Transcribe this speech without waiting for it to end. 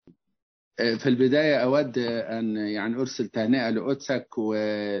في البداية أود أن أرسل تهنئة لقدسك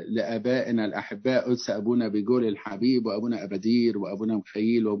ولآبائنا الأحباء، قدس أبونا بيجول الحبيب وأبونا أبدير وأبونا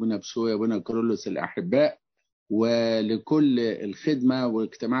مخيل وأبونا بشوي وأبونا كرولوس الأحباء، ولكل الخدمة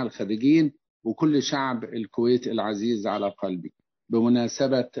واجتماع الخريجين وكل شعب الكويت العزيز على قلبي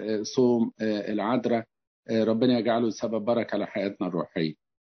بمناسبة صوم العذراء. ربنا يجعله سبب بركة على حياتنا الروحية.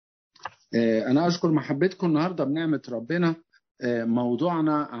 أنا أشكر محبتكم النهاردة بنعمة ربنا.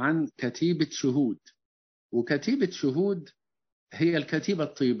 موضوعنا عن كتيبة شهود، وكتيبة شهود هي الكتيبة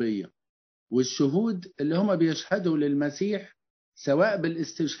الطيبية، والشهود اللي هم بيشهدوا للمسيح سواء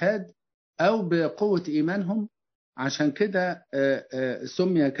بالاستشهاد أو بقوة إيمانهم، عشان كده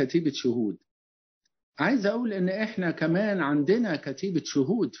سمي كتيبة شهود. عايز أقول إن إحنا كمان عندنا كتيبة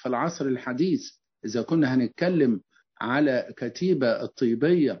شهود في العصر الحديث. إذا كنا هنتكلم على كتيبة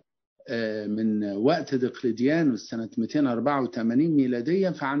الطيبية من وقت دقلديانوس سنة 284 ميلادية،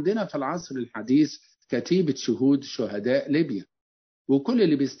 فعندنا في العصر الحديث كتيبة شهود شهداء ليبيا، وكل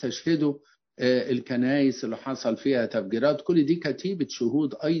اللي بيستشهدوا الكنائس اللي حصل فيها تفجيرات، كل دي كتيبة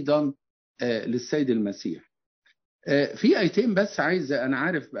شهود أيضا للسيد المسيح. في آيتين بس أنا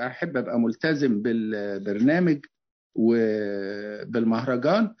عارف أحب أبقى ملتزم بالبرنامج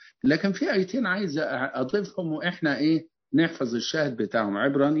وبالمهرجان، لكن في آيتين عايز أضيفهم وإحنا نحفظ الشاهد بتاعهم.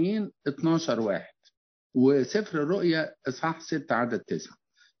 عبرانيين 12:1 وسفر الرؤيا إصحاح 6 عدد 9.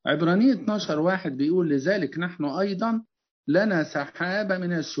 عبرانيين 12:1 بيقول: لذلك نحن أيضا لنا سحابة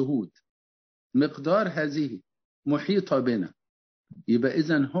من الشهود مقدار هذه محيطة بنا. يبقى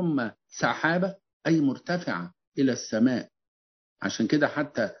إذن هم سحابة أي مرتفعة إلى السماء. عشان كده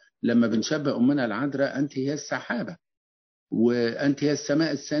حتى لما بنشبه أمنا العذراء أنت هي السحابة وأنت هي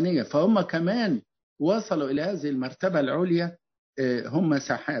السماء الثانية، فهم كمان وصلوا إلى هذه المرتبة العليا، هم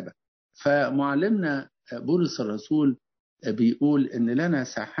سحابة. فمعلمنا بولس الرسول بيقول إن لنا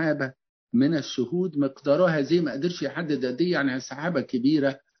سحابة من الشهود مقدارها هذه، ما قدرش يحدد دي، يعني سحابة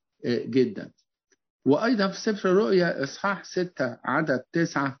كبيرة جدا. وأيضا في سفر الرؤيا إصحاح 6 عدد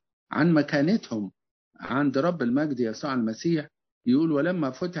 9 عن مكانتهم عند رب المجد يسوع المسيح، يقول: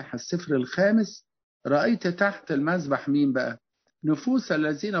 ولما فتح السفر الخامس رأيت تحت المذبح مين بقى؟ نفوس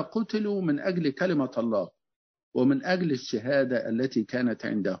الذين قتلوا من أجل كلمة الله ومن أجل الشهادة التي كانت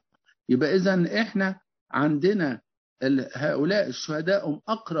عندهم. يبقى إذن إحنا عندنا هؤلاء الشهداء هم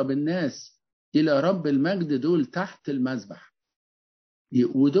أقرب الناس إلى رب المجد، دول تحت المذبح،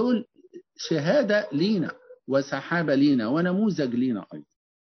 ودول شهادة لينا وسحابة لينا ونموذج لينا أيضا.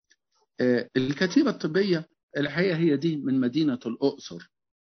 الكتيبة الطبية الحقيقة هي دي من مدينة الأقصر،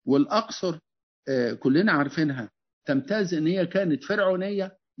 والأقصر كلنا عارفينها تمتاز إن هي كانت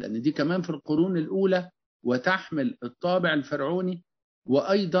فرعونية، لأن دي كمان في القرون الأولى وتحمل الطابع الفرعوني،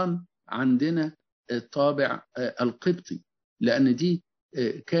 وأيضا عندنا الطابع القبطي، لأن دي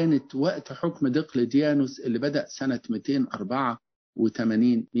كانت وقت حكم دقلديانوس اللي بدأ سنة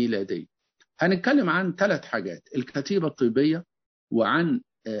 284 ميلادية. هنتكلم عن 3 حاجات: الكتيبة الطيبية، وعن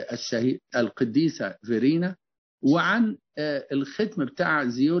القديسة فيرينا، وعن الختم بتاع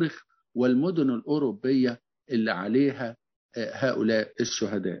زيورخ والمدن الأوروبية اللي عليها هؤلاء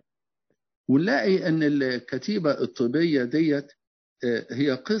الشهداء. ونلاقي أن الكتيبة الطيبية ديت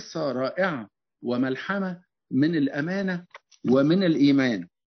هي قصة رائعة وملحمة من الأمانة ومن الإيمان.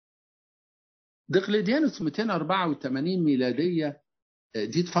 دقلديانوس 284 ميلادية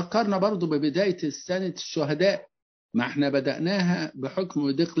دي تفكرنا برضو ببداية السنة الشهداء، ما احنا بدأناها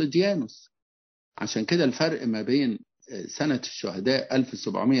بحكم دقلديانوس. عشان كده الفرق ما بين سنة الشهداء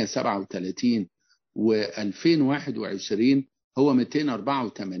 1737 و2021 هو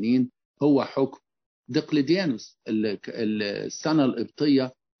 284 هو حكم دقلديانوس. السنة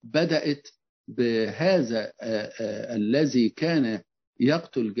القبطية بدأت بهذا الذي كان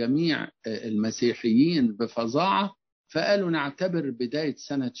يقتل جميع المسيحيين بفظاعة، فقالوا نعتبر بداية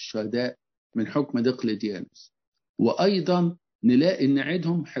سنة الشهداء من حكم دقلديانوس. وأيضا نلاقي إن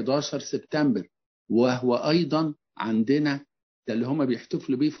عيدهم 11 سبتمبر، وهو أيضا عندنا ده اللي هم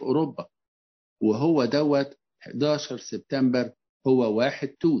بيحتفلوا بيه في أوروبا، وهو دوت 11 سبتمبر هو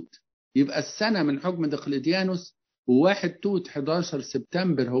 1 توت. يبقى السنة من حكم دقلديانوس، و1 توت 11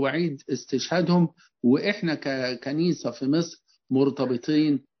 سبتمبر هو عيد استشهادهم. وإحنا ككنيسة في مصر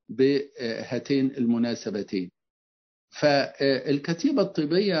مرتبطين بهاتين المناسبتين. فالكتيبة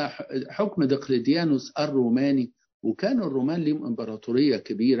الطيبية حكم دقلديانوس الروماني، وكان الرومان لهم إمبراطورية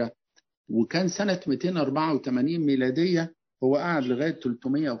كبيرة، وكان سنة 284 ميلادية هو قعد لغاية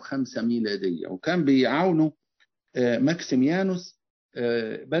 305 ميلادية، وكان بيعاونوا ماكسيميانوس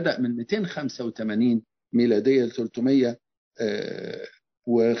بدأ من 285 ميلادية ل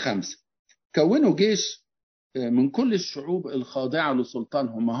 305. كونوا جيش من كل الشعوب الخاضعة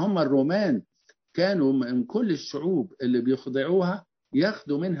لسلطانهم. ما هم الرومان كانوا من كل الشعوب اللي بيخضعوها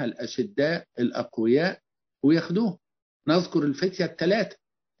ياخدوا منها الأشداء الأقوياء وياخدوهم. نذكر الفتية الثلاثة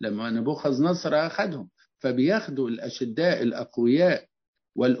لما نبوخذ نصر أخذهم، فبياخدوا الأشداء الأقوياء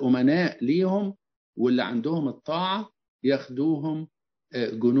والأمناء ليهم، واللي عندهم الطاعة ياخدوهم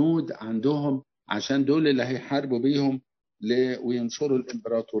جنود عندهم عشان دول اللي هيحاربوا بيهم وينشروا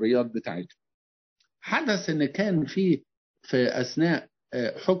الإمبراطوريات بتاعتهم. حدث ان كان في اثناء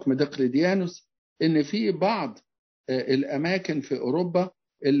حكم دقلديانوس ان في بعض الاماكن في اوروبا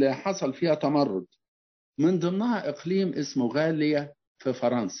اللي حصل فيها تمرد، من ضمنها اقليم اسمه غاليا في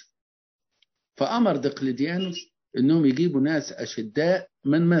فرنسا. فامر دقلديانوس انهم يجيبوا ناس اشداء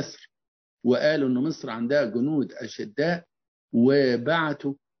من مصر، وقالوا ان مصر عندها جنود اشداء،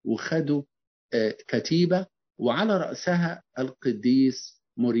 وبعتوا وخدوا كتيبة وعلى رأسها القديس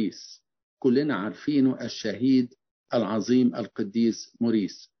موريس، كلنا عارفينه الشهيد العظيم القديس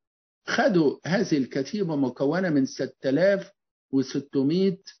موريس. خدوا هذه الكتيبة مكونة من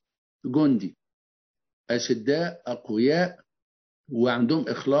 6600 جندي أشداء أقوياء وعندهم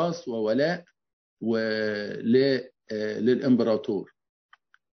إخلاص وولاء للإمبراطور.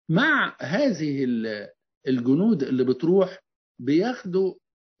 مع هذه الجنود اللي بتروح بياخدوا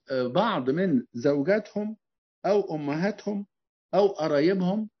بعض من زوجاتهم أو أمهاتهم أو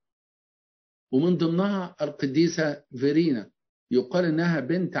قرايبهم، ومن ضمنها القديسة فيرينا، يقال إنها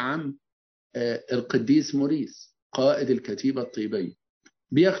بنت عم القديس موريس قائد الكتيبة الطيبية.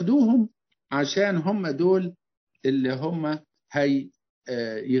 بياخدوهم عشان هم دول اللي هم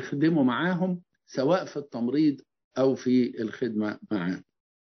يخدموا معاهم سواء في التمريض أو في الخدمة معاهم.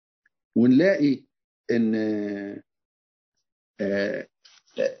 ونلاقي إن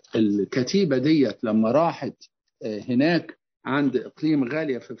الكتيبة ديت لما راحت هناك عند إقليم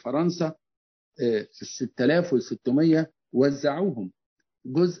غاليا في فرنسا 6600 وزعوهم،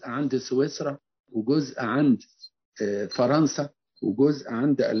 جزء عند سويسرا وجزء عند فرنسا وجزء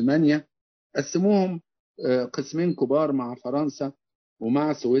عند ألمانيا. قسموهم قسمين كبار مع فرنسا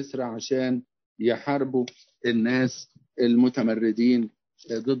ومع سويسرا عشان يحاربوا الناس المتمردين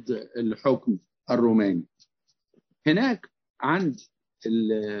ضد الحكم الروماني. هناك عند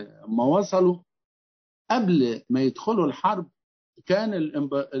ما وصلوا قبل ما يدخلوا الحرب كان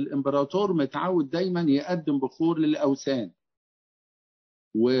الإمبراطور متعود دايما يقدم بخور للأوثان،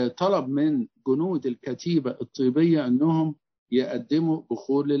 وطلب من جنود الكتيبة الطيبية أنهم يقدموا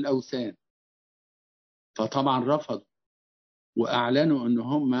بخور للأوثان، فطبعا رفضوا وأعلنوا أن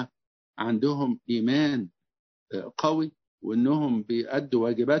هم عندهم إيمان قوي وأنهم بيأدوا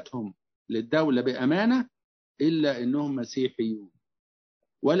واجباتهم للدولة بأمانة، إلا أنهم مسيحيون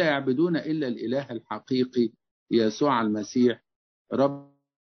ولا يعبدون إلا الإله الحقيقي يسوع المسيح رب.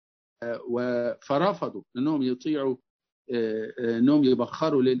 فرفضوا أنهم يطيعوا أنهم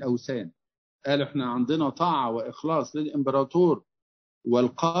يبخروا للأوثان. قالوا احنا عندنا طاعة وإخلاص للإمبراطور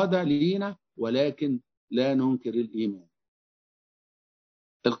والقادة لينا، ولكن لا ننكر الإيمان.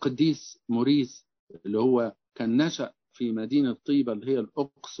 القديس موريس اللي هو كان نشأ في مدينة طيبة اللي هي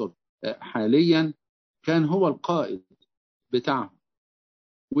الأقصر حاليا، كان هو القائد بتاعهم.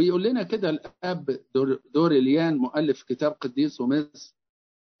 ويقول لنا كده الأب دوريليان مؤلف كتاب قديس ومصر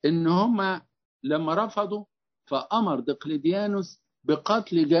إن هم لما رفضوا فأمر دقلديانوس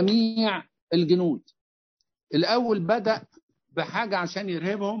بقتل جميع الجنود. الأول بدأ بحاجة عشان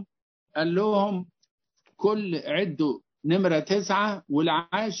يرهبهم، قال لهم كل عدوا نمرة 9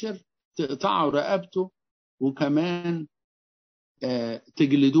 والعاشر تقطعوا رقبته وكمان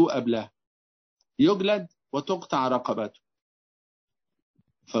تجلدوه قبلها، يجلد وتقطع رقبته.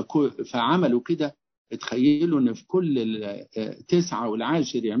 فعملوا كده. اتخيلوا ان في كل 9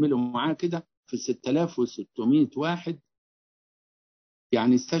 والعاشر يعملوا معاه كده في 6600 واحد،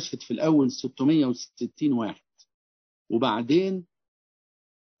 يعني استشهد في الأول 660 واحد، وبعدين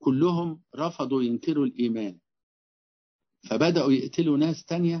كلهم رفضوا ينكروا الإيمان، فبدأوا يقتلوا ناس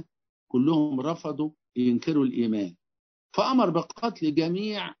تانية كلهم رفضوا ينكروا الإيمان. فأمر بقتل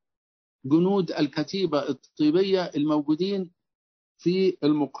جميع جنود الكتيبة الطيبية الموجودين في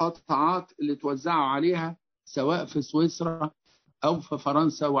المقاطعات اللي توزعوا عليها سواء في سويسرا أو في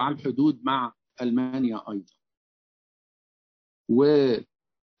فرنسا وعلى الحدود مع ألمانيا أيضا.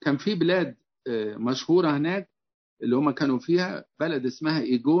 وكان في بلاد مشهورة هناك اللي هم كانوا فيها، بلد اسمها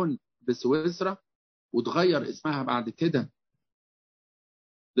إيجون بسويسرا وتغير اسمها بعد كده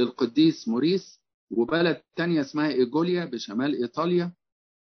للقديس موريس، وبلد تانية اسمها إيجوليا بشمال إيطاليا،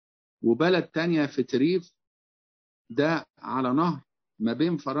 وبلد تانية في تريف ده على نهر ما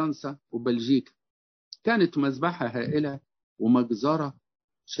بين فرنسا وبلجيكا. كانت مذبحة هائلة ومجزرة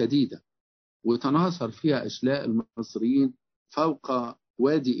شديدة. وتناثر فيها أشلاء المصريين فوق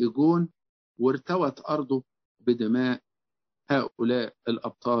وادي إيجون، وارتوت أرضه بدماء هؤلاء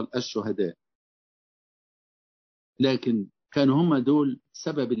الأبطال الشهداء. لكن كانوا هم دول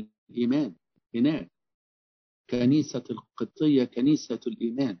سبب الإيمان هناك. كنيسة القبطية كنيسة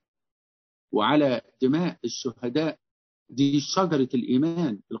الإيمان، وعلى دماء الشهداء دي شجرة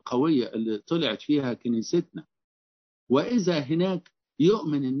الإيمان القوية اللي طلعت فيها كنيستنا. وإذا هناك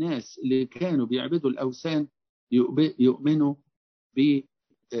يؤمن الناس اللي كانوا بيعبدوا الأوثان يؤمنوا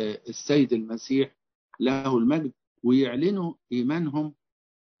بالسيد المسيح له المجد، ويعلنوا إيمانهم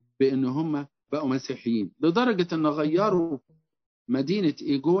بأن هم بقوا مسيحيين، لدرجة أن غيروا مدينة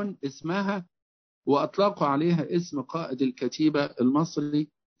إيجون اسمها وأطلقوا عليها اسم قائد الكتيبة المصري،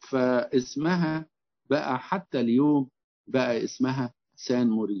 فاسمها بقى حتى اليوم بقى اسمها سان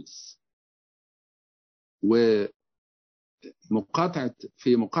موريس.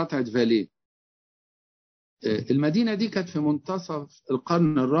 في مقاطعة فاليه. المدينة دي كانت في منتصف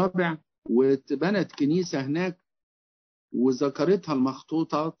القرن الرابع، واتبنت كنيسة هناك وذكرتها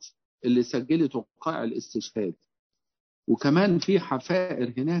المخطوطات اللي سجلت وقائع الاستشهاد. وكمان في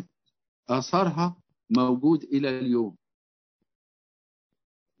حفائر هناك آثارها موجود إلى اليوم.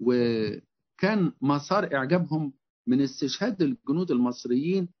 وكان مسار إعجابهم من استشهاد الجنود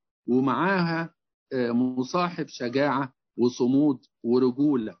المصريين، ومعاها مصاحب شجاعة وصمود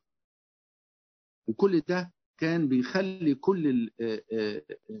ورجولة. وكل ده كان بيخلي كل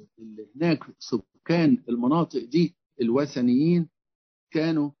اللي هناك سكان المناطق دي الوثنيين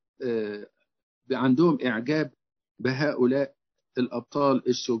كانوا عندهم إعجاب بهؤلاء الأبطال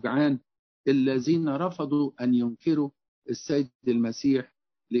الشجعان الذين رفضوا أن ينكروا السيد المسيح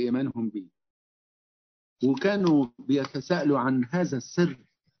لإيمانهم به. وكانوا بيتساءلوا عن هذا السر،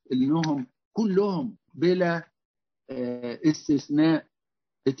 إنهم كلهم بلا استثناء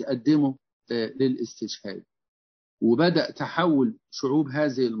اتقدموا للاستشهاد. وبدأ تحول شعوب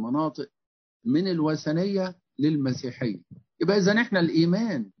هذه المناطق من الوثنية للمسيحية. يبقى إذا إحنا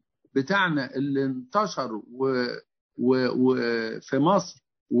الإيمان بتاعنا اللي انتشر وفي مصر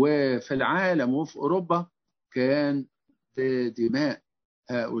وفي العالم وفي أوروبا كان بدماء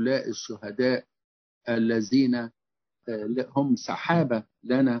هؤلاء الشهداء الذين هم سحابة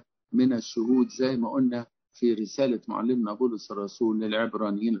لنا من الشهود، زي ما قلنا في رسالة معلمنا بولس الرسول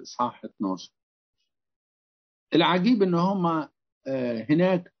للعبرانيين إصحاح 12. العجيب إن هم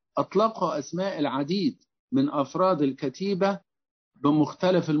هناك أطلقوا أسماء العديد من أفراد الكتيبة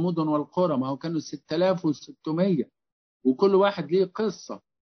بمختلف المدن والقرى. ما هو كانوا 6600 وكل واحد ليه قصة،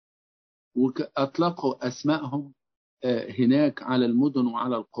 وأطلقوا أسمائهم هناك على المدن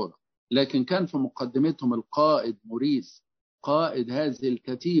وعلى القرى. لكن كان في مقدمتهم القائد موريس، قائد هذه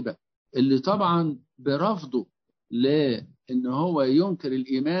الكتيبة، اللي طبعا برفضه لأن هو ينكر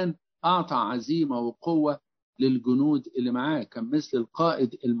الإيمان أعطى عزيمة وقوة للجنود اللي معاه. كان مثل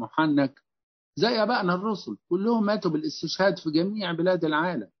القائد المحنك زي أبائنا الرسل، كلهم ماتوا بالاستشهاد في جميع بلاد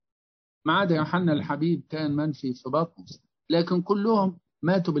العالم، ما عدا يوحنا الحبيب كان منفي في بطمس، لكن كلهم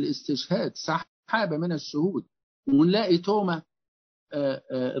ماتوا بالاستشهاد، سحابة من الشهود. ونلاقي توما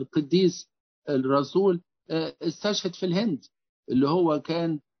القديس الرسول استشهد في الهند، اللي هو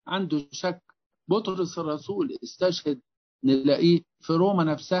كان عنده شك. بطرس الرسول استشهد نلاقيه في روما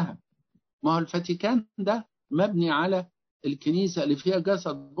نفسها. ما هو الفاتيكان ده مبني على الكنيسة اللي فيها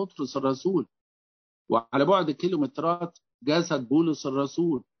جسد بطرس الرسول، وعلى بعد كيلومترات جسد بولس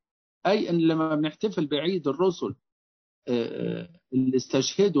الرسول. أي أن لما بنحتفل بعيد الرسل اللي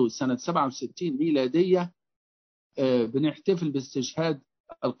استشهدوا سنة 67 ميلادية، بنحتفل باستشهاد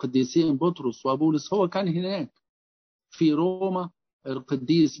القديسين بطرس وبولس. هو كان هناك في روما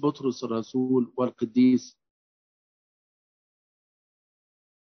القديس بطرس الرسول والقديس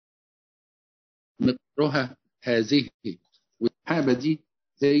مقرها هذه. والسحابة دي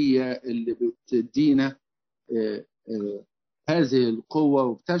هي اللي بتدينا هذه القوة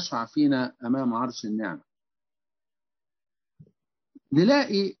وبتشفع فينا أمام عرش النعمة.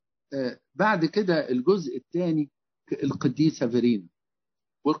 نلاقي بعد كده الجزء الثاني القديسة فيرينا.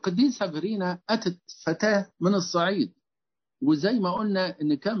 والقديسة فيرينا أتت فتاة من الصعيد، وزي ما قلنا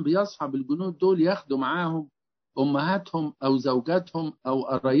إن كان بيصحب الجنود دول ياخدوا معاهم أمهاتهم أو زوجاتهم أو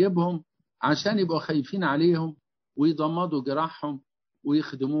قرايبهم عشان يبقوا خايفين عليهم ويضمدوا جراحهم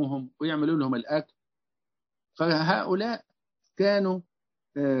ويخدموهم ويعملوا لهم الأكل. فهؤلاء كانوا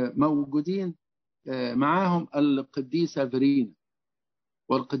موجودين معاهم القديسة فيرينا.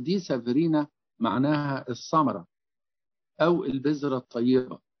 والقديسة فيرينا معناها الثمرة أو البذرة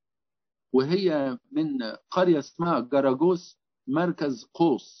الطيبة، وهي من قرية اسمها جراجوس مركز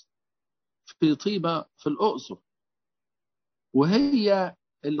قوس في طيبة في الأقصر. وهي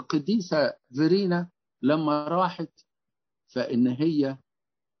القديسة فيرينا لما راحت، فإن هي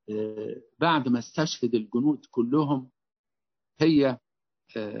بعد ما استشهد الجنود كلهم، هي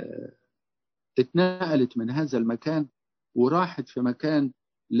اتنقلت من هذا المكان وراحت في مكان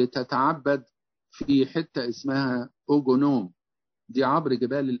لتتعبد في حتة اسمها أوجونوم، دي عبر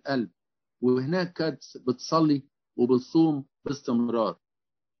جبال الألب، وهناك كانت بتصلي وبتصوم باستمرار،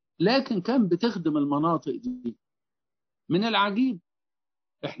 لكن كان بتخدم المناطق دي. من العجيب،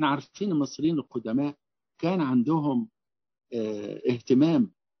 احنا عارفين المصريين القدماء كان عندهم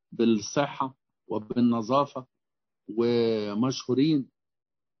اهتمام بالصحة وبالنظافة، ومشهورين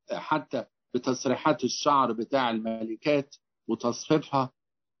حتى بتسريحات الشعر بتاع الملكات وتصفيفها،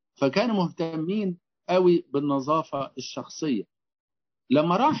 فكانوا مهتمين قوي بالنظافة الشخصية.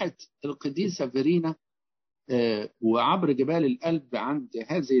 لما راحت القديسة فيرينا وعبر جبال الألب عند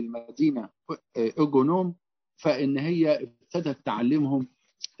هذه المدينة أوجونوم، فإن هي ابتدت تعلمهم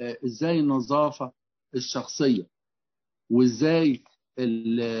إزاي النظافة الشخصية وإزاي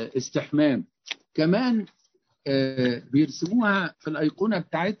الاستحمام. كمان بيرسموها في الأيقونة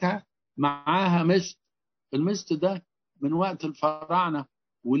بتاعتها معاها مشط. المشط ده من وقت الفراعنة،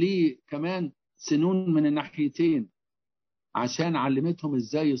 وليه كمان سنون من الناحيتين، عشان علمتهم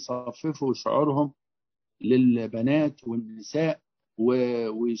إزاي يصففوا شعورهم للبنات والنساء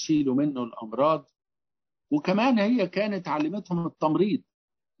ويشيلوا منه الأمراض. وكمان هي كانت علمتهم التمريض،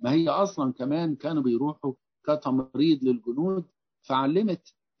 ما هي أصلا كمان كانوا بيروحوا كتمريض للجنود،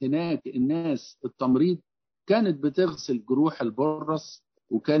 فعلمت هناك الناس التمريض. كانت بتغسل جروح البرص،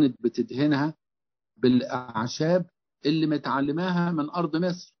 وكانت بتدهنها بالأعشاب اللي متعلماها من أرض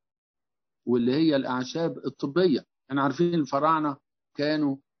مصر، واللي هي الأعشاب الطبية. احنا عارفين الفراعنة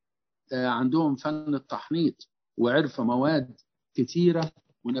كانوا عندهم فن التحنيط، وعرفوا مواد كتيرة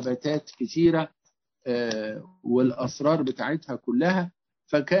ونباتات كتيرة والأسرار بتاعتها كلها.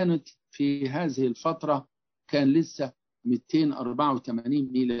 فكانت في هذه الفترة كان لسه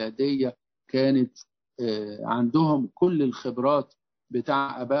 284 ميلادية، كانت عندهم كل الخبرات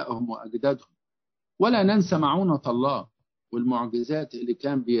بتاع أبائهم وأجدادهم. ولا ننسى معونة الله والمعجزات اللي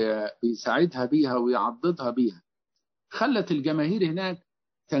كان بيساعدها بيها ويعضدها بيها، خلت الجماهير هناك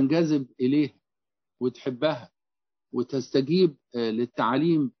تنجذب إليه وتحبها وتستجيب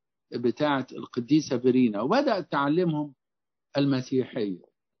للتعليم بتاعة القديسة فيرينا، وبدأت تعلمهم المسيحية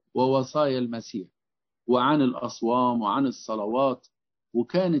ووصايا المسيح وعن الأصوام وعن الصلوات،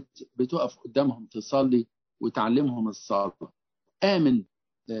 وكانت بتقف قدامهم تصلي وتعلمهم الصلاة. آمن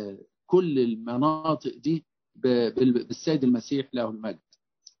كل المناطق دي بالسيد المسيح له المجد.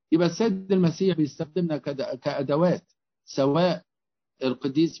 يبقى السيد المسيح بيستخدمنا كأدوات، سواء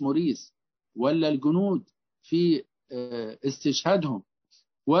القديس موريس ولا الجنود في استشهادهم،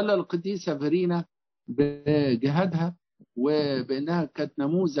 ولا القديسة فيرينا بجهادها وبأنها كانت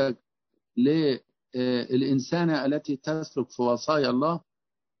نموذج للإنسانة التي تسلك في وصايا الله.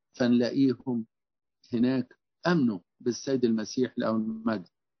 فنلاقيهم هناك أمنوا بالسيد المسيح له المجد.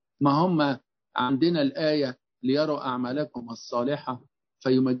 ما هم عندنا الآية ليروا أعمالكم الصالحة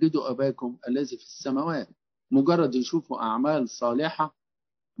فيمجدوا أباكم الذي في السماوات. مجرد يشوفوا أعمال صالحة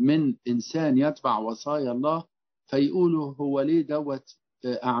من إنسان يتبع وصايا الله، فيقولوا هو ليه دوت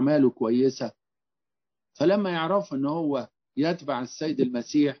أعماله كويسة. فلما يعرفوا أنه هو يتبع السيد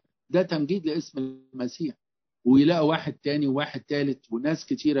المسيح، ده تمجيد لاسم المسيح. ويلاقوا واحد تاني وواحد تالت وناس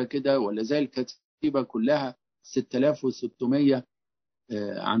كتيرة كده، ولا زي الكتيبة كلها 6600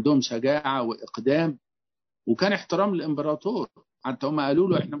 عندهم شجاعة وإقدام، وكان احترام الإمبراطور. حتى هم قالوا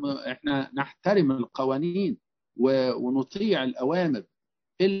له احنا نحترم القوانين ونطيع الأوامر،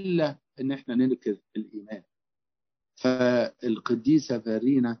 إلا إن احنا ننكر الإيمان. فالقديسة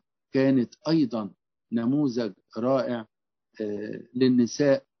فيرينا كانت أيضا نموذج رائع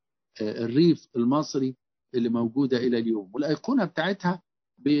للنساء الريف المصري اللي موجودة إلى اليوم. والأيقونة بتاعتها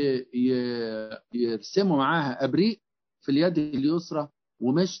بيرسموا معاها أبريق في اليد اليسرى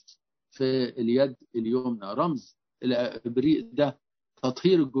ومشط في اليد اليمنى، رمز الأبريق ده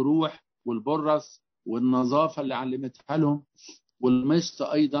تطهير الجروح والبرص والنظافة اللي علمتها لهم، والمشط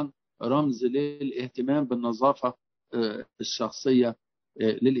أيضا رمز للاهتمام بالنظافة الشخصية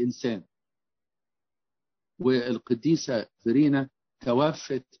للإنسان. والقديسة فيرينا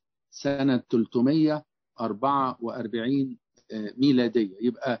توفت سنة 344 ميلادية،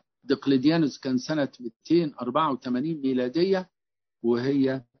 يبقى دقلديانوس كان سنة 284 ميلادية،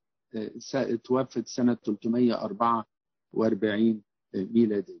 وهي توفت سنة 344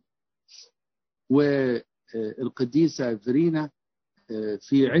 ميلادية. والقديسة فيرينا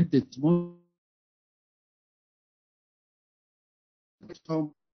في عدة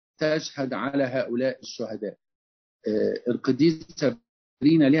تشهد على هؤلاء الشهداء. القديسة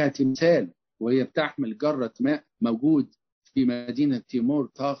فيرينا لها تمثال وهي بتحمل جرة ماء موجود في مدينة تيمور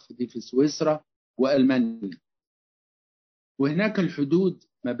طاخ دي في سويسرا وألمانيا. وهناك الحدود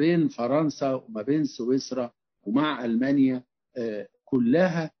ما بين فرنسا وما بين سويسرا ومع ألمانيا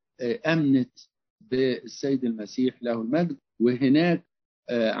كلها أمنت بالسيد المسيح له المجد. وهناك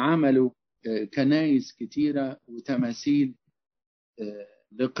عملوا كنايس كتيرة وتماثيل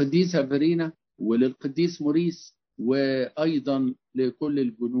للقديسة فيرينا وللقديس موريس وأيضا لكل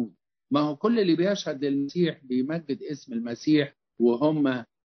الجنود. ما هو كل اللي بيشهد للمسيح بيمجد اسم المسيح وهم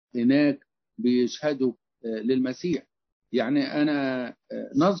هناك بيشهدوا للمسيح. يعني أنا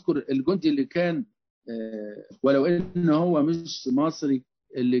نذكر الجندي اللي كان ولو إن هو مش مصري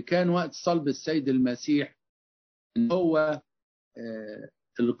اللي كان وقت صلب السيد المسيح هو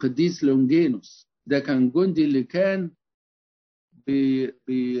القديس لونجينوس. ده كان جندي اللي كان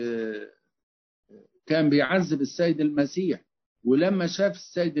كان بيعذب السيد المسيح، ولما شاف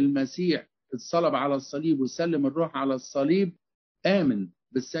السيد المسيح اتصلب على الصليب وسلم الروح على الصليب آمن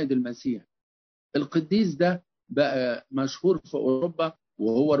بالسيد المسيح. القديس ده بقى مشهور في أوروبا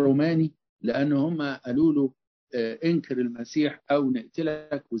وهو روماني، لأن هم قالوا له انكر المسيح أو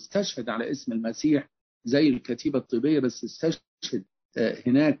نقتلك، واستشهد على اسم المسيح زي الكتيبة الطيبية، بس استشهد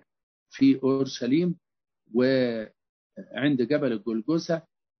هناك في أورشليم وعند جبل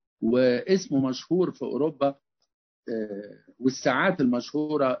الجلجثة، واسمه مشهور في أوروبا. والساعات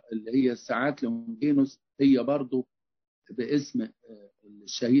المشهورة اللي هي الساعات لونجينوس هي برضو باسم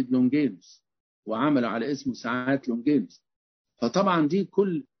الشهيد لونجينوس، وعملوا على اسمه ساعات لونجينوس. فطبعا دي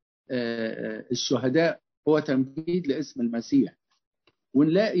كل الشهداء هو تمجيد لاسم المسيح.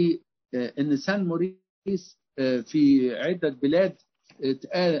 ونلاقي ان سان موريس في عدة بلاد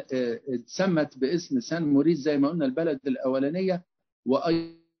اتسمت باسم سان موريس زي ما قلنا البلد الأولانية،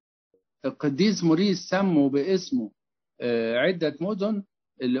 القديس موريس سموا باسمه عدة مدن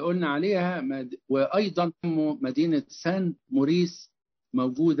اللي قلنا عليها، وأيضا مدينة سان موريس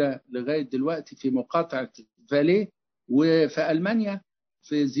موجودة لغاية دلوقتي في مقاطعة فاليه، وفي ألمانيا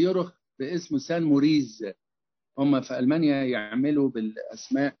في زيورخ باسم سان موريز. هم في ألمانيا يعملوا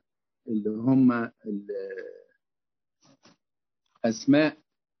بالأسماء اللي هم الأسماء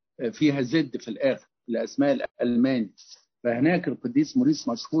فيها زد في الآخر، الأسماء الألماني. فهناك القديس موريس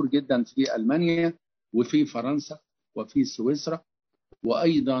مشهور جدا في ألمانيا وفي فرنسا وفي سويسرا،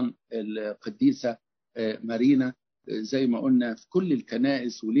 وأيضا القديسة مارينا زي ما قلنا في كل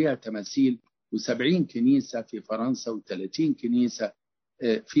الكنائس وليها تماثيل، و70 كنيسة في فرنسا و30 كنيسة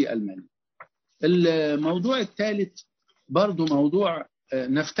في ألمانيا. الموضوع الثالث برضو موضوع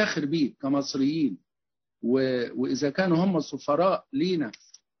نفتخر به كمصريين، وإذا كانوا هم سفراء لينا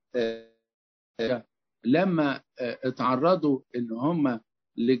لما اتعرضوا إن هم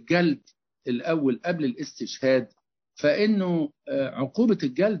للجلد الأول قبل الاستشهاد، فإنه عقوبة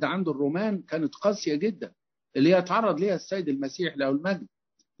الجلد عند الرومان كانت قاسية جدا اللي يتعرض ليها السيد المسيح له المجد،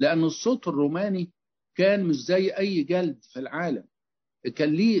 لأن الصوت الروماني كان مش زي أي جلد في العالم. كان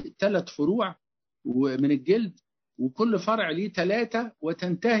ليه 3 فروع من الجلد، وكل فرع ليه 3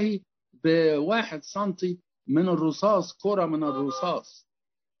 وتنتهي ب1 سنتي من الرصاص، كرة من الرصاص.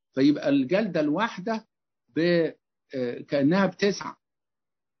 فيبقى الجلدة الواحدة كأنها ب9.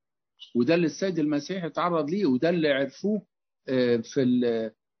 وده اللي السيد المسيح اتعرض ليه، وده اللي عرفوه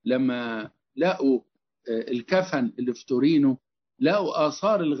لما لقوا الكفن اللي في تورينو، لقوا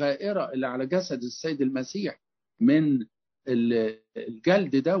آثار الغائرة اللي على جسد السيد المسيح من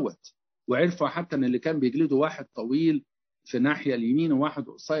الجلد دوت. وعرفوا حتى ان اللي كان بيجلده واحد طويل في الناحية اليمين وواحد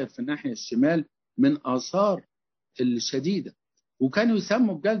قصير في الناحية الشمال من آثار الشديدة. وكانوا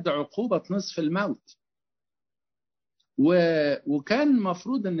يسموا الجلد عقوبة نصف الموت. وكان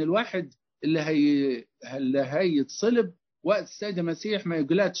مفروض ان الواحد اللي هيتصلب وقت السيد المسيح ما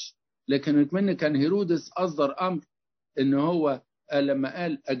يجلدش، لكن من كان هيرودس اصدر امر ان هو لما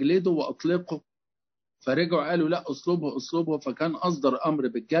قال اجلده واطلقه، فرجعوا قالوا لا اصلبه، فكان اصدر امر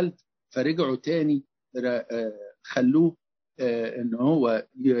بالجلد، فرجعوا تاني خلوه ان هو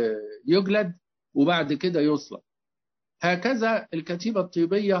يجلد وبعد كده يصلب. هكذا الكتيبة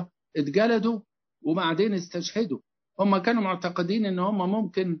الطيبية اتجلدوا وبعدين استشهدوا. هم كانوا معتقدين ان هم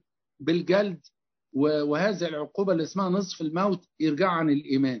ممكن بالجلد وهذه العقوبة اللي اسمها نصف الموت يرجعوا عن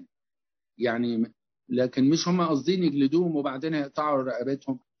الإيمان يعني، لكن مش هم قصدين يجلدوهم وبعدين يقطعوا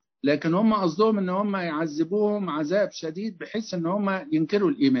رقبتهم، لكن هم قصدهم ان هم يعذبوهم عذاب شديد بحيث ان هم ينكروا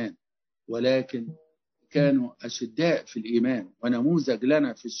الإيمان. ولكن كانوا أشداء في الإيمان ونموذج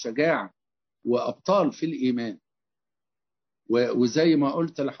لنا في الشجاعة وأبطال في الإيمان. وزي ما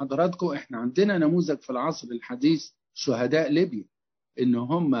قلت لحضراتكم احنا عندنا نموذج في العصر الحديث شهداء ليبيا، ان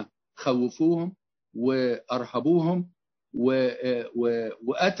هم خوفوهم وارهبوهم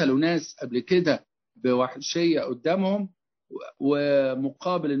وقتلوا ناس قبل كده بوحشية قدامهم،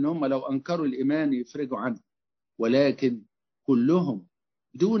 ومقابل ان هم لو انكروا الايمان يفرجوا عنه. ولكن كلهم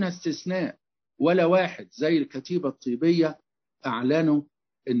دون استثناء ولا واحد زي الكتيبة الطيبية اعلنوا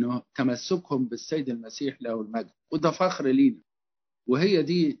انه تمسكهم بالسيد المسيح له المجد، وده فخر لينا. وهي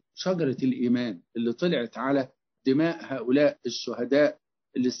دي شجرة الإيمان اللي طلعت على دماء هؤلاء الشهداء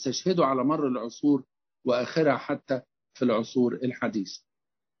اللي استشهدوا على مر العصور وآخرها حتى في العصور الحديثة.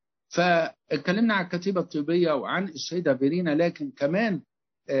 فاتكلمنا عن الكتيبة الطيبية وعن الشهيدة فيرينا، لكن كمان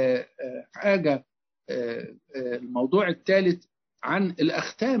حاجة، الموضوع الثالث عن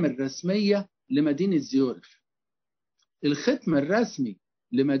الأختام الرسمية لمدينة زيورخ. الختم الرسمي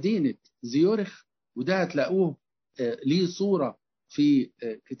لمدينة زيورخ، وده هتلاقوه ليه صورة في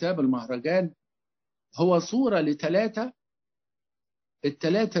كتاب المهرجان، هو صورة لثلاثة.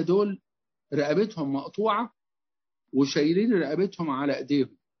 الثلاثة دول رقبتهم مقطوعة وشايلين رقبتهم على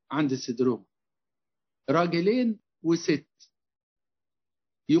ايديهم عند صدرهم، راجلين وست.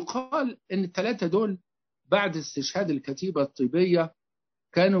 يقال ان الثلاثة دول بعد استشهاد الكتيبة الطيبية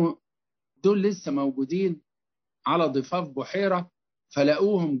كانوا دول لسه موجودين على ضفاف بحيرة،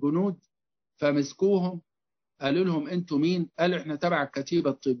 فلقوهم جنود فمسكوهم، قالوا لهم انتوا مين؟ قالوا احنا تبع الكتيبة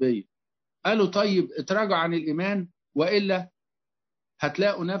الطيبية. قالوا طيب اتراجعوا عن الإيمان وإلا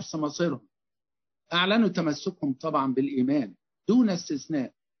هتلاقوا نفس مصيرهم. أعلنوا تمسكهم طبعا بالإيمان دون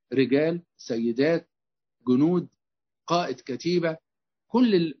استثناء، رجال، سيدات، جنود، قائد كتيبة،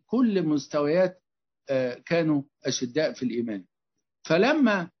 كل مستويات كانوا أشداء في الإيمان.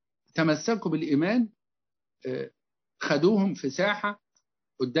 فلما تمسكوا بالإيمان خدوهم في ساحة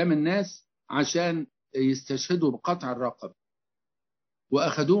قدام الناس عشان يستشهدوا بقطع الرقبة،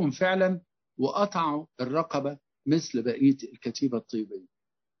 وأخدوهم فعلا وقطعوا الرقبة مثل بقية الكتيبة الطيبية.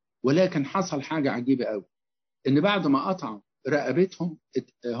 ولكن حصل حاجة عجيبة قوي، إن بعد ما قطعوا رقبتهم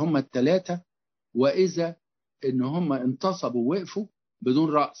هم الثلاثة، وإذا إن هم انتصبوا ووقفوا بدون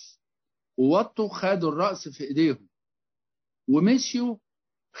رأس، ووطوا خدوا الرأس في إيديهم ومشيوا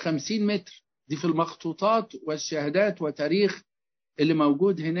 50 متر. دي في المخطوطات والشهادات وتاريخ اللي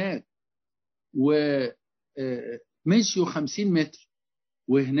موجود هناك. ومشيوا 50 متر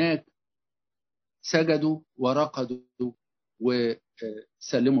وهناك سجدوا ورقدوا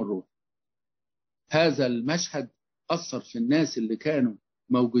وسلموا الروح. هذا المشهد أثر في الناس اللي كانوا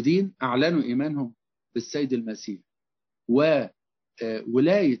موجودين، أعلنوا إيمانهم بالسيد المسيح.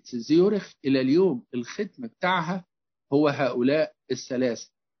 وولاية زيورخ إلى اليوم الختم بتاعها هو هؤلاء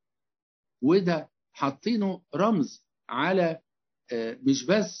الثلاثة، وده حاطينه رمز على مش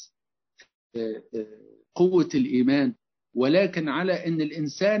بس قوة الإيمان، ولكن على إن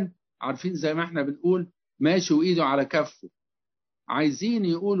الإنسان، عارفين زي ما احنا بنقول، ماشي وإيده على كفه. عايزين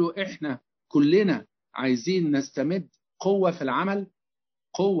يقولوا إحنا كلنا عايزين نستمد قوة في العمل،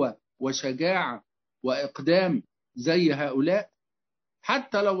 قوة وشجاعة وإقدام زي هؤلاء،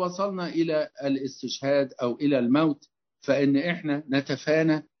 حتى لو وصلنا إلى الاستشهاد أو إلى الموت، فإن إحنا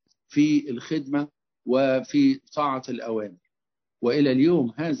نتفانى في الخدمة وفي طاعة الأوامر. وإلى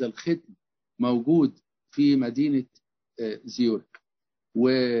اليوم هذا الختم موجود في مدينة زيورخ.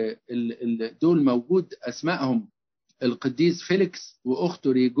 ودول موجود أسمائهم القديس فيليكس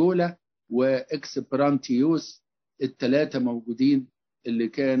وأخته ريجولا وإكسبرانتيوس، الثلاثة موجودين اللي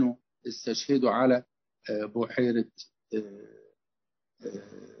كانوا استشهدوا على بحيرة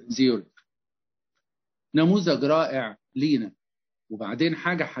زيورخ. نموذج رائع لينا. وبعدين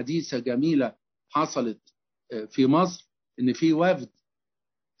حاجة حديثة جميلة حصلت في مصر، إن في وفد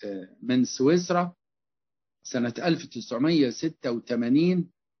من سويسرا سنة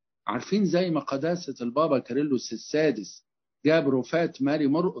 1986. عارفين زي ما قداسة البابا كيرلس السادس جاب رفاة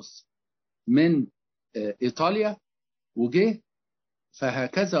مارمرقس من إيطاليا وجه،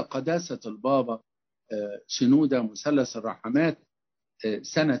 فهكذا قداسة البابا شنودة مثلث الرحمات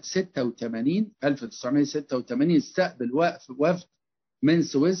سنة 1986 استقبل وفد من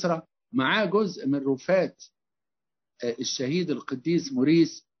سويسرا معاه جزء من رفاة الشهيد القديس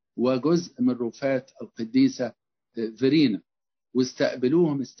موريس وجزء من رفاة القديسة فيرينا،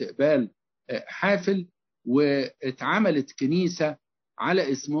 واستقبلوهم استقبال حافل، واتعملت كنيسة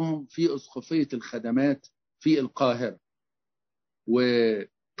على اسمهم في أسقفية الخدمات في القاهرة.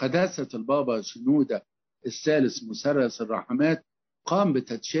 وقداسة البابا شنودة الثالث مثلث الرحمات قام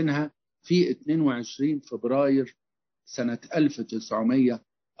بتدشينها في 22 فبراير سنة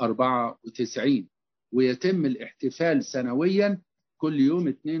 1994، ويتم الاحتفال سنويا كل يوم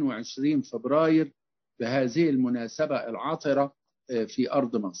 22 فبراير بهذه المناسبة العطرة في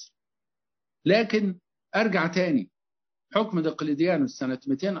أرض مصر. لكن أرجع تاني، حكم دقلديانوس سنة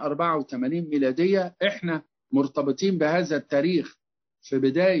 284 ميلادية، إحنا مرتبطين بهذا التاريخ في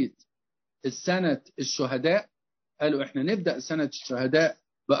بداية السنة الشهداء، قالوا احنا نبدأ سنة الشهداء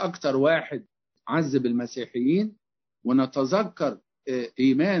بأكتر واحد عذب المسيحيين، ونتذكر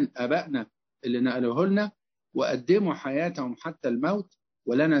إيمان أبائنا اللي نقلوه لنا وقدموا حياتهم حتى الموت،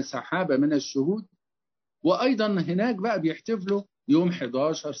 ولنا سحابة من الشهود. وأيضا هناك بقى بيحتفلوا يوم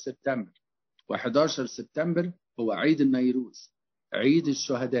 11 سبتمبر، و11 سبتمبر هو عيد النيروز، عيد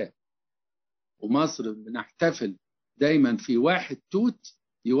الشهداء. ومصر بنحتفل دايما في 1 توت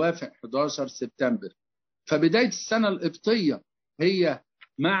يوافق 11 سبتمبر. فبداية السنة القبطية هي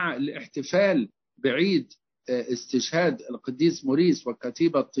مع الاحتفال بعيد استشهاد القديس موريس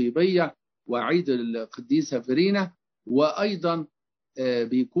والكتيبة الطيبية وعيد القديسة فيرينا، وأيضا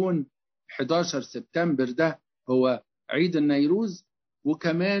بيكون 11 سبتمبر ده هو عيد النيروز.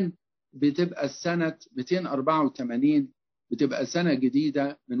 وكمان بتبقى السنة 284 بتبقى سنة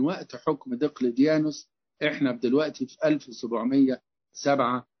جديدة من وقت حكم دقلديانوس. احنا دلوقتي في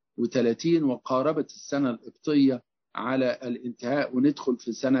 1737 وقاربت السنة القبطية على الانتهاء، وندخل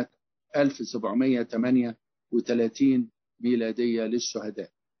في سنة 1738 ميلادية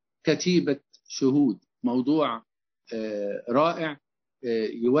للشهداء. كتيبة شهود موضوع رائع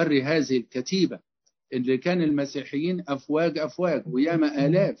يوري هذه الكتيبة اللي كان المسيحيين أفواج أفواج وياما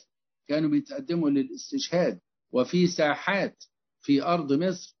آلاف كانوا بيتقدموا للاستشهاد، وفي ساحات في أرض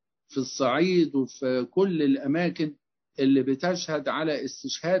مصر في الصعيد وفي كل الأماكن اللي بتشهد على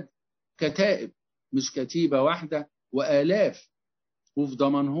استشهاد كتائب، مش كتيبة واحدة، وآلاف. وفي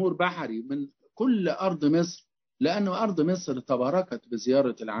دمنهور بحري من كل أرض مصر، لأنه أرض مصر تباركت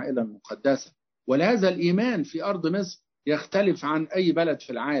بزيارة العائلة المقدسة. ولهذا الإيمان في أرض مصر يختلف عن أي بلد في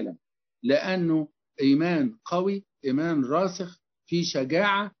العالم، لأنه إيمان قوي، إيمان راسخ، في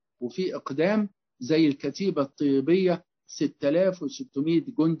شجاعة وفي إقدام. زي الكتيبة الطيبية 6600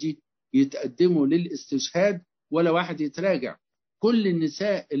 جندي يتقدموا للاستشهاد ولا واحد يتراجع. كل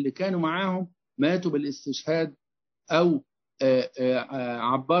النساء اللي كانوا معاهم ماتوا بالاستشهاد أو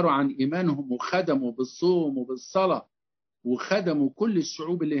عبروا عن إيمانهم وخدموا بالصوم وبالصلاة وخدموا كل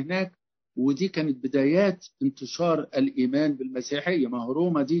الشعوب اللي هناك. ودي كانت بدايات انتشار الإيمان بالمسيحية. ما هو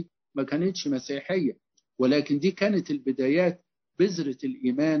روما دي ما كانتش مسيحية، ولكن دي كانت البدايات، بذرة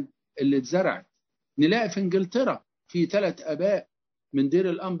الإيمان اللي اتزرعت. نلاقي في انجلترا في 3 آباء من دير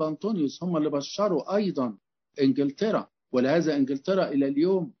الأنبا أنطونيوس هم اللي بشروا أيضا انجلترا. ولهذا انجلترا إلى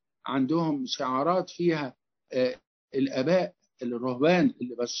اليوم عندهم شعارات فيها الآباء الرهبان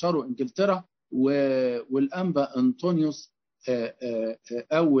اللي بشروا انجلترا، والأنبا أنطونيوس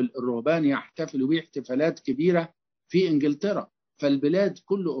أول الرهبان يحتفلوا به احتفالات كبيرة في انجلترا. فالبلاد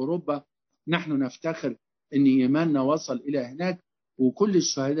كل أوروبا نحن نفتخر أن إيماننا وصل إلى هناك. وكل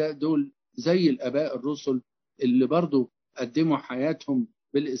الشهداء دول زي الآباء الرسل اللي برضو قدموا حياتهم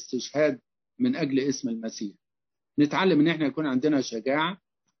بالاستشهاد من أجل اسم المسيح. نتعلم أن احنا يكون عندنا شجاعة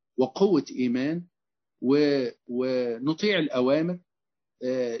وقوة إيمان ونطيع الأوامر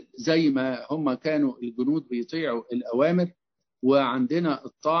زي ما هم كانوا الجنود بيطيعوا الأوامر، وعندنا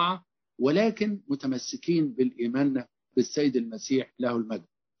الطاعة، ولكن متمسكين بالإيمان بالسيد المسيح له المجد.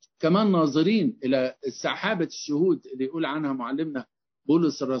 كمان ناظرين إلى سحابة الشهود اللي يقول عنها معلمنا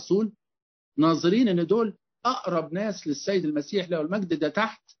بولس الرسول، ناظرين إن دول أقرب ناس للسيد المسيح له المجد، ده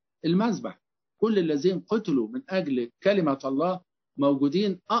تحت المذبح. كل الذين قتلوا من أجل كلمة الله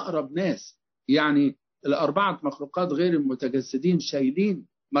موجودين أقرب ناس. يعني 4 مخلوقات غير المتجسدين شايلين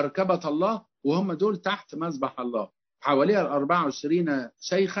مركبة الله، وهم دول تحت مذبح الله. حواليها 24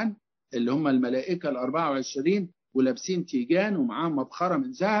 شيخا اللي هم الملائكة 24 ولابسين تيجان ومعاهم مبخرة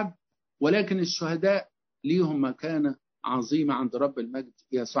من ذهب. ولكن الشهداء ليهم مكانة عظيمة عند رب المجد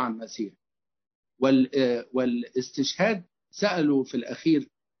يسوع المسيح. والاستشهاد سألوا في الأخير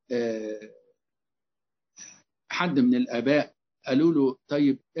حد من الآباء، قالوا له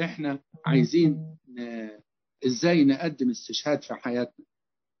طيب احنا عايزين ازاي نقدم استشهاد في حياتنا؟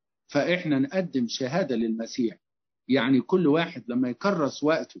 فاحنا نقدم شهادة للمسيح. يعني كل واحد لما يكرس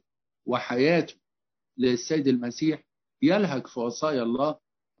وقته وحياته للسيد المسيح يلهج في وصايا الله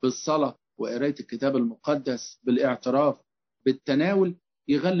بالصلاة وقراية الكتاب المقدس بالاعتراف بالتناول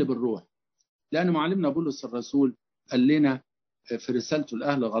يغلب الروح. لأن معلمنا بولس الرسول قال لنا في رسالته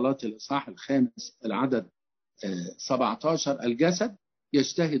الأهل غلاطي الإصحاح 5 العدد 17: الجسد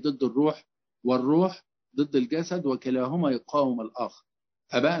يشتهي ضد الروح والروح ضد الجسد وكلاهما يقاوم الآخر.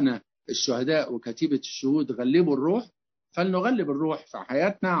 أبائنا الشهداء وكتيبة الشهود غلبوا الروح، فلنغلب الروح في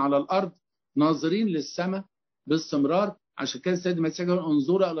حياتنا على الأرض ناظرين للسماء باستمرار. عشان كده السيد المسيح يقول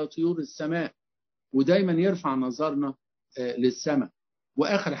انظروا إلى طيور السماء، ودايما يرفع نظرنا للسماء.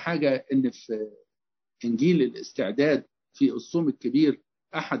 وآخر حاجة إن في إنجيل الاستعداد في الصوم الكبير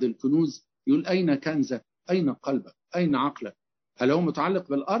أحد الكنوز يقول أين كنزك أين قلبك؟ أين عقلك؟ هل هو متعلق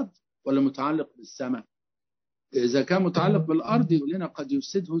بالأرض ولا متعلق بالسماء؟ إذا كان متعلق بالأرض يقول لنا قد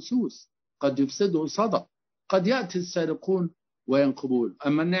يفسده سوس، قد يفسده صدى، قد يأتي السارقون وينقبون.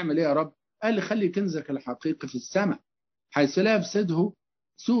 أما نعمل إيه يا رب؟ قال لي خلي كنزك الحقيقي في السماء، حيث لا يفسده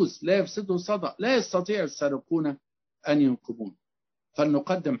سوس، لا يفسده صدى، لا يستطيع السارقون أن ينقبون.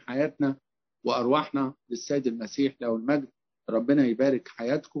 فلنقدم حياتنا وأرواحنا للسيد المسيح له المجد. ربنا يبارك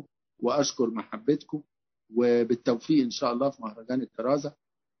حياتكم وأشكر محبتكم، وبالتوفيق إن شاء الله في مهرجان الكرازة.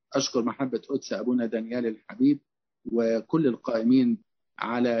 أشكر محبة قدس أبونا دانيال الحبيب وكل القائمين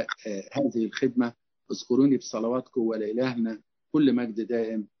على هذه الخدمة. اذكروني بصلواتكم، ولإلهنا كل مجد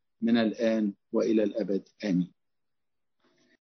دائم من الآن وإلى الأبد آمين.